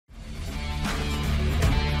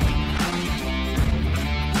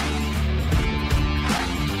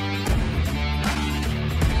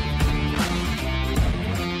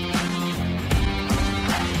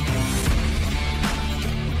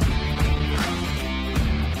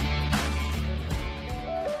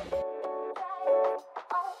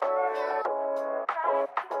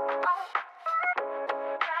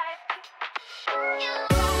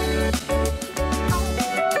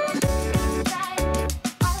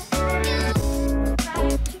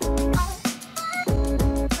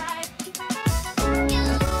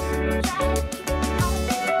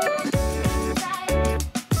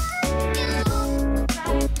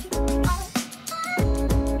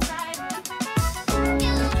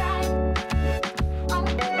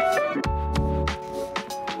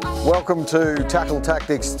Welcome to Tackle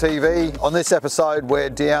Tactics TV. On this episode,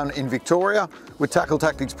 we're down in Victoria with Tackle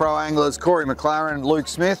Tactics pro anglers Corey McLaren and Luke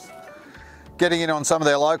Smith, getting in on some of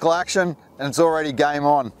their local action, and it's already game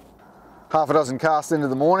on. Half a dozen casts into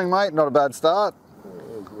the morning, mate. Not a bad start.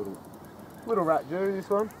 Yeah, little rat Jew, this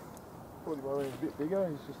one. Thought he might be a bit bigger.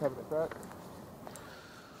 He's just having a crack.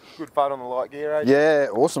 Good fun on the light gear, eh? Yeah,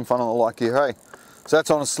 awesome fun on the light gear, hey. So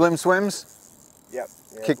that's on a SwimZ. Yep.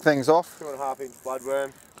 Yeah. Kick things off. 2.5 inch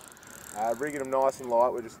bloodworm. Rigging them nice and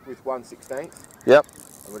light. We're just with 1/16. Yep.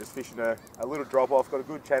 And we're just fishing a little drop off. Got a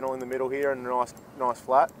good channel in the middle here and a nice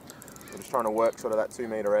flat. We're just trying to work sort of that 2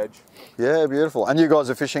 metre edge. Yeah, beautiful. And you guys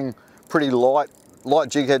are fishing pretty light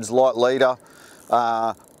jig heads, light leader,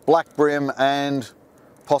 black brim and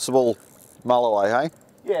possible Mulloway, hey?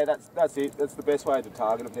 Yeah, that's it. That's the best way to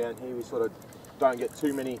target them down here. We sort of don't get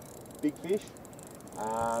too many big fish.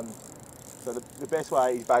 So the best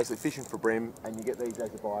way is basically fishing for brim, and you get these as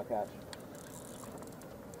a bycatch.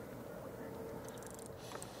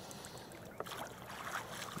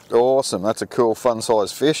 Awesome, that's a cool fun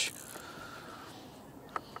size fish.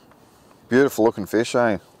 Beautiful looking fish,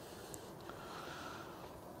 eh?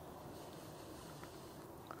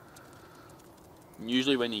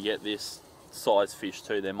 Usually when you get this size fish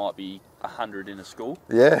too, there might be 100 in a school.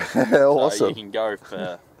 Yeah, awesome. So you can go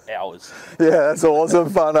for hours. Yeah, that's awesome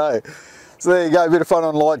fun, eh? So there you go, a bit of fun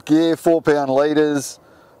on light gear, 4 pound leaders,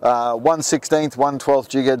 1/16, 1/12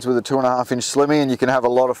 jig heads with a 2.5 inch slimmy, and you can have a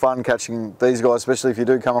lot of fun catching these guys, especially if you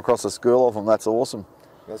do come across a school of them. That's awesome.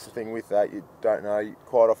 That's the thing with that, you don't know,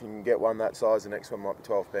 quite often you can get one that size, the next one might be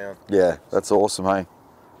 12 pound. Yeah, that's awesome, hey?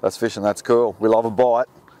 That's fishing, that's cool. We love a bite,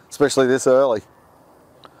 especially this early.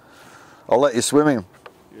 I'll let you swim him.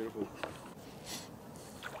 Beautiful.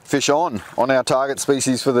 Fish on our target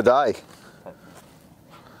species for the day.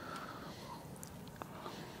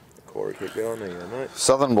 Corey, keep going there, mate.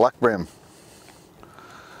 Southern black brim. Is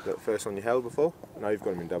that the first one you held before? No, you've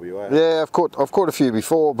got them in WA. Yeah, I've caught a few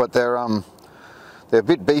before, but they're a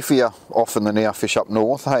bit beefier often than our fish up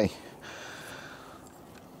north, hey?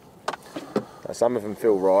 Some of them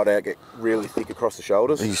feel right out, get really thick across the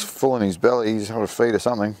shoulders. He's full in his belly, he's had a feed or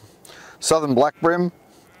something. Southern black brim,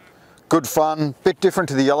 good fun, bit different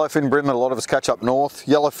to the yellowfin brim that a lot of us catch up north.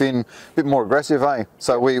 Yellowfin, a bit more aggressive, eh?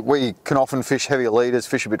 So we can often fish heavier leaders,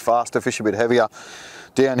 fish a bit faster, fish a bit heavier.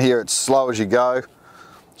 Down here it's slow as you go.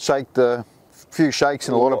 Few shakes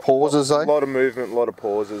and a lot of pauses, eh? A lot of movement, a lot of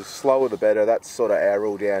pauses. Slower the better. That's sort of our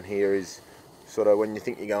rule down here is sort of when you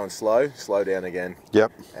think you're going slow, slow down again.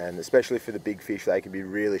 Yep. And especially for the big fish, they can be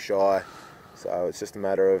really shy. So it's just a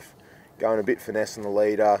matter of going a bit finesse on the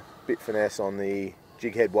leader, bit finesse on the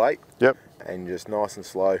jig head weight. Yep. And just nice and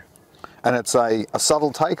slow. And it's a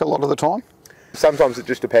subtle take a lot of the time? Sometimes it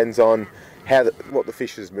just depends on what the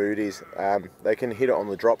fish's mood is. They can hit it on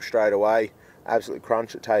the drop straight away, absolutely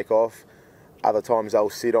crunch it, take off. Other times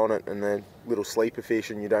they'll sit on it and then little sleeper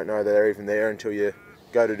fish and you don't know they're even there until you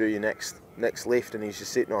go to do your next lift and he's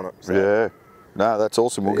just sitting on it. So, yeah, no, that's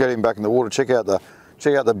awesome. We'll get him back in the water. Check out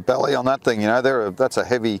the belly on that thing. You know, that's a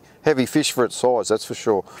heavy fish for its size. That's for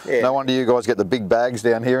sure. Yeah. No wonder you guys get the big bags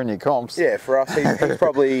down here in your comps. Yeah, for us, he's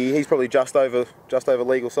probably just over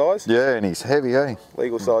legal size. Yeah, and he's heavy, eh?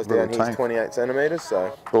 Legal size down here is 28 centimetres.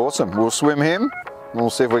 So awesome. We'll swim him.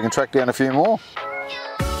 We'll see if we can track down a few more.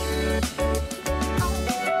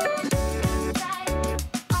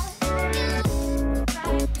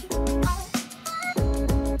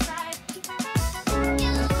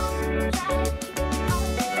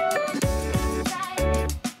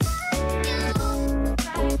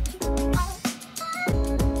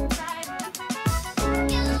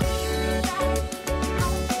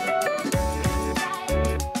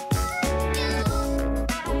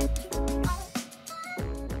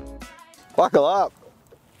 Buckle up.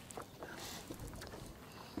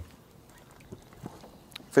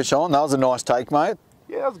 Fish on, that was a nice take, mate.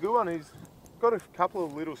 Yeah, that was a good one. He's got a couple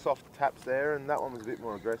of little soft taps there and that one was a bit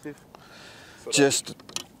more aggressive. Just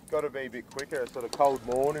got to be a bit quicker, it's sort of cold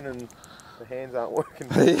morning and the hands aren't working.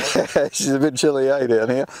 Yeah, she's a bit chilly, eh, down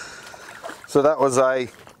here. So that was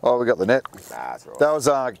oh, we got the net. Nah, that's right. That was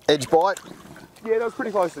edge bite. Yeah, that was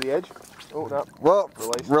pretty close to the edge. Oh, no. Well,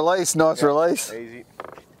 release, nice release. Easy.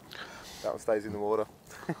 That one stays in the water.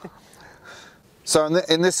 So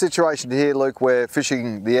in this situation here, Luke, we're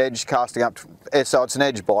fishing the edge, casting up, so it's an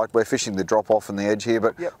edge bite, we're fishing the drop off and the edge here,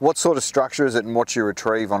 but yep. What sort of structure is it and what's your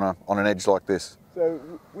retrieve on an edge like this? So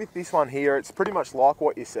with this one here, it's pretty much like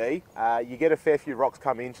what you see. You get a fair few rocks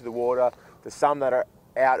come into the water, there's some that are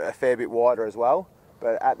out a fair bit wider as well,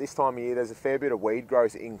 but at this time of year there's a fair bit of weed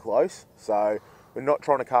growth in close, so we're not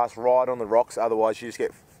trying to cast right on the rocks, otherwise you just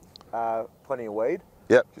get plenty of weed.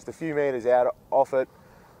 Yep. Just a few metres out off it.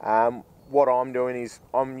 What I'm doing is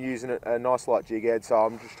I'm using a nice light jig head, so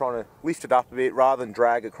I'm just trying to lift it up a bit rather than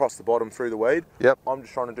drag across the bottom through the weed. Yep. I'm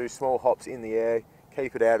just trying to do small hops in the air,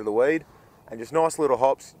 keep it out of the weed, and just nice little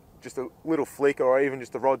hops, just a little flick or even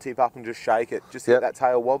just the rod tip up and just shake it, just to get that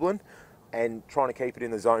tail wobbling and trying to keep it in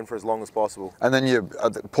the zone for as long as possible. And then you're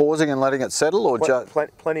pausing and letting it settle, or just...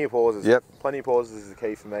 Plenty of pauses. Yep. Plenty of pauses is the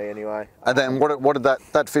key for me anyway. And then what did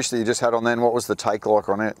that fish that you just had on then, what was the take like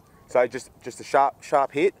on it? So just a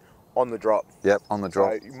sharp hit on the drop. Yep, on the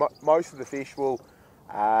drop. So most of the fish will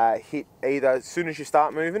hit either as soon as you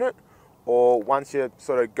start moving it, or once you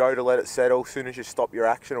sort of go to let it settle, as soon as you stop your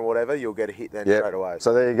action or whatever, you'll get a hit then straight away.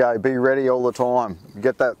 So there you go, be ready all the time.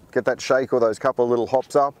 Get that shake or those couple of little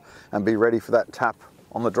hops up and be ready for that tap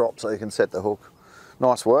on the drop so you can set the hook.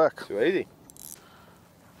 Nice work. Too easy.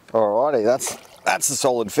 Alrighty, that's a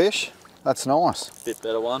solid fish. That's nice. Bit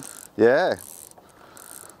better one. Yeah.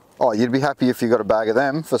 Oh, you'd be happy if you got a bag of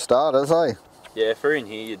them for starters, eh? Yeah, for in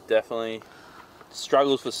here, you definitely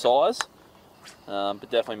struggles for size, but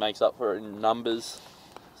definitely makes up for it in numbers.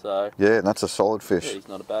 So yeah, that's a solid fish. Yeah, he's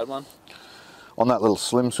not a bad one. On that little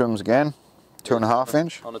SwimZ again, 2.5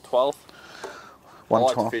 inch. On a 12th. I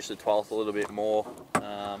like to fish the 12th a little bit more.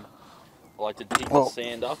 I like to dig the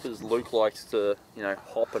sand up as Luke likes to,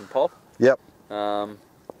 hop and pop. Yep. But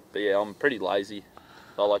yeah, I'm pretty lazy.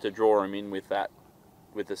 I like to draw him in with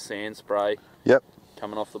the sand spray. Yep.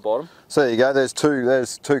 Coming off the bottom. So there you go. There's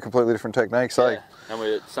two completely different techniques. Yeah. And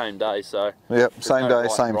we're at the same day, so. Yep. Same day,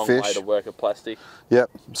 right same wrong fish. Way to work a plastic. Yep.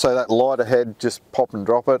 So that lighter head, just pop and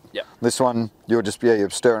drop it. Yep. This one, you're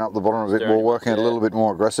stirring up the bottom a bit more, working it a little bit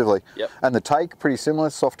more aggressively. Yep. And the take, pretty similar,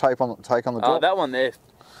 soft take on the drop. That one there,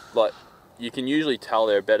 like, you can usually tell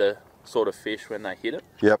they're a better sort of fish when they hit it.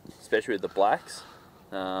 Yep. Especially with the blacks.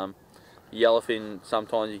 Yellowfin,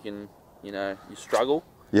 sometimes you can, you struggle.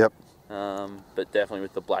 Yep. But definitely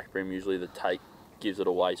with the black brim, usually the take gives it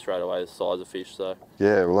away straight away, the size of fish. So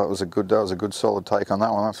yeah, well that was a good solid take on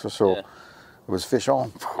that one, that's for sure. Yeah. It was fish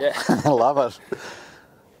on. Yeah. I love it.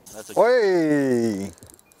 That's Whey!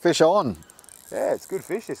 Fish on. Yeah, it's good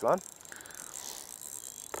fish, this one.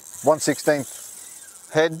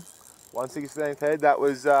 1/16 head. 1/16 head, that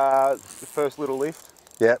was the first little lift.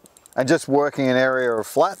 Yep. And just working an area of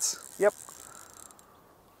flats. Yep.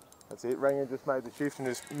 That's it, Ranger just made the shift and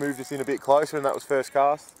just moved us in a bit closer, and that was first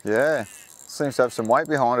cast. Yeah. Seems to have some weight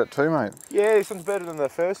behind it too, mate. Yeah, this one's better than the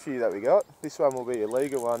first few that we got. This one will be a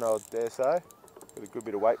legal one, I dare say. Got a good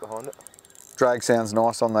bit of weight behind it. Drag sounds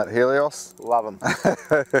nice on that Helios. Love them.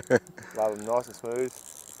 Love them, nice and smooth.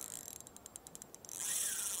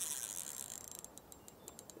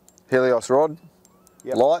 Helios rod,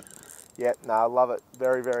 light. Yep, no, I love it.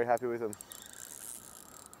 Very, very happy with them.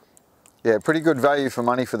 Yeah, pretty good value for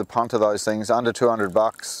money for the punt of those things. Under 200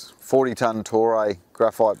 bucks, 40-ton Toray,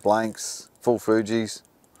 graphite blanks, full Fujis,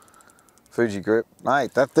 Fuji grip.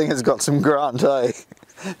 Mate, that thing has got some grunt, eh?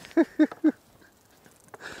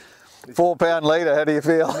 4 pound litre, how do you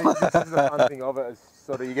feel? This is the fun thing of it, is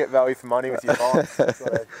sort of you get value for money with your time.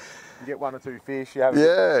 You get 1 or 2 fish, you have a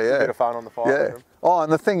bit of fun on the fire with them. Oh,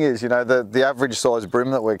 and the thing is, the average size brim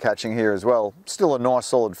that we're catching here as well, still a nice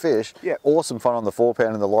solid fish. Yeah. Awesome fun on the 4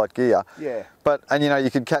 pound and the light gear. Yeah. And you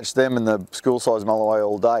could catch them in the school size Mulloway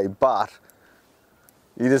all day, but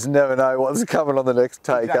you just never know what's coming on the next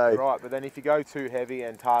take, exactly right, but then if you go too heavy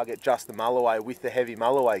and target just the Mulloway with the heavy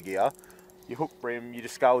Mulloway gear, you hook brim, you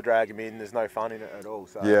just skull drag them in, there's no fun in it at all.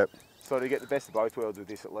 So. Yep. So to get the best of both worlds with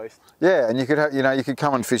this at least. Yeah, and you could have, you could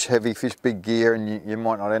come and fish heavy, fish big gear, and you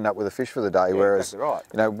might not end up with a fish for the day. Yeah, whereas,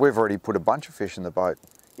 exactly right. We've already put a bunch of fish in the boat.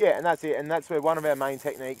 Yeah, and that's it. And that's where one of our main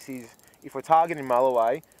techniques is, if we're targeting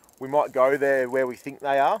Mulloway, we might go there where we think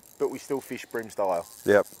they are, but we still fish brim style.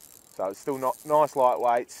 Yep. So it's still not nice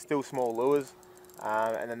lightweight, still small lures,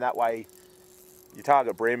 and then that way you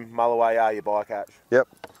target brim, Mulloway are your bycatch. Yep.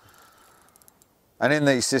 And in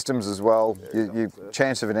these systems as well, you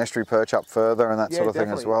chance of an estuary perch up further and that sort of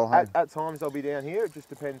thing as well. Hey? At times they'll be down here, it just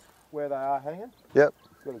depends where they are hanging. Yep.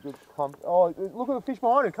 It's got a good clump. Oh, look at the fish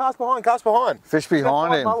behind him, cast behind, cast behind. Fish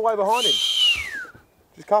behind him. Mulloway behind him.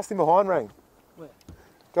 Just cast him behind, Rang. Where?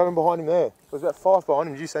 Go in behind him there. There's about 5 behind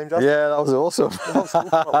him, did you see him, Justin? Yeah, that was awesome. That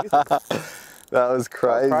was crazy. That was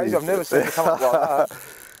crazy, I've never seen him come up like that.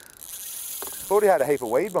 Thought he had a heap of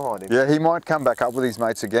weed behind him. Yeah, he might come back up with his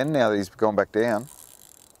mates again now that he's gone back down.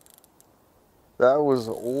 That was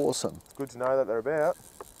awesome. It's good to know that they're about.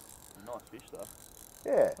 Nice fish though.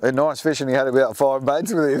 Yeah. A nice fish, and he had about 5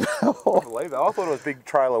 mates with him. I can't believe that. I thought it was a big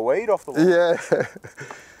trail of weed off the line. Yeah.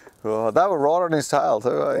 Well, they were right on his tail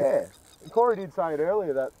too, eh? Yeah. And Corey did say it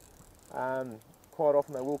earlier that quite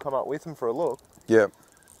often they will come up with them for a look. Yeah.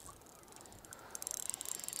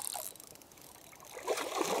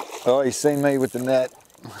 Oh, he's seen me with the net.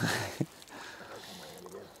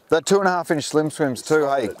 That 2.5 inch slim swims too,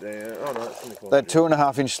 hey? Oh, no, that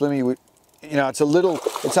 2.5 inch slimmy, you know,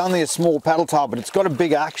 it's only a small paddle tail, but it's got a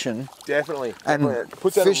big action. Definitely. And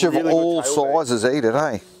fish of all sizes eat it,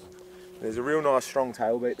 hey? There's a real nice strong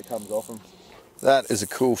tail beat that comes off them. That is a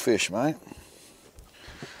cool fish, mate.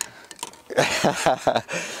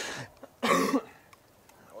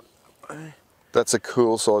 That's a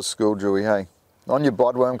cool size school jewie, hey? On your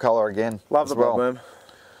bloodworm colour again. Love the bloodworm.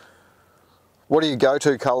 What are your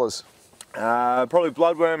go-to colours? Probably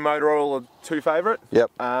bloodworm, motor oil are two favourite.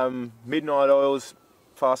 Yep. Midnight oil's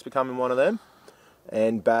fast becoming one of them.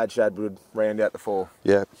 And bad shad would round out the 4.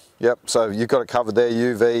 Yep, yep. So you've got it covered there,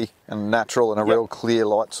 UV and natural and a real clear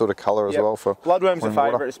light sort of colour as well for bloodworm's a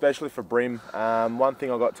favourite, especially for bream. One thing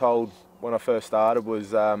I got told when I first started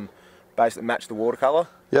was basically match the water colour.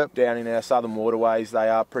 Yep. Down in our southern waterways, they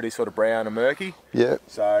are pretty sort of brown and murky. Yep.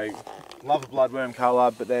 So love the bloodworm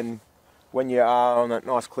colour, but then when you are on that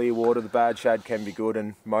nice clear water, the bad shad can be good,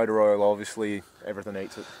 and motor oil, obviously, everything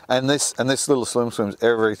eats it. And this little swims,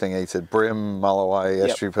 everything eats it. Bream, Mulloway,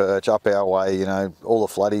 estuary perch, up our way, you know, all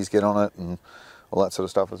the flatties get on it and all that sort of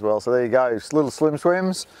stuff as well. So there you go, little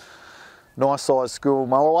swims, nice size school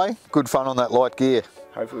Mulloway, good fun on that light gear.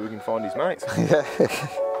 Hopefully we can find his mates.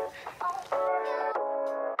 Yeah.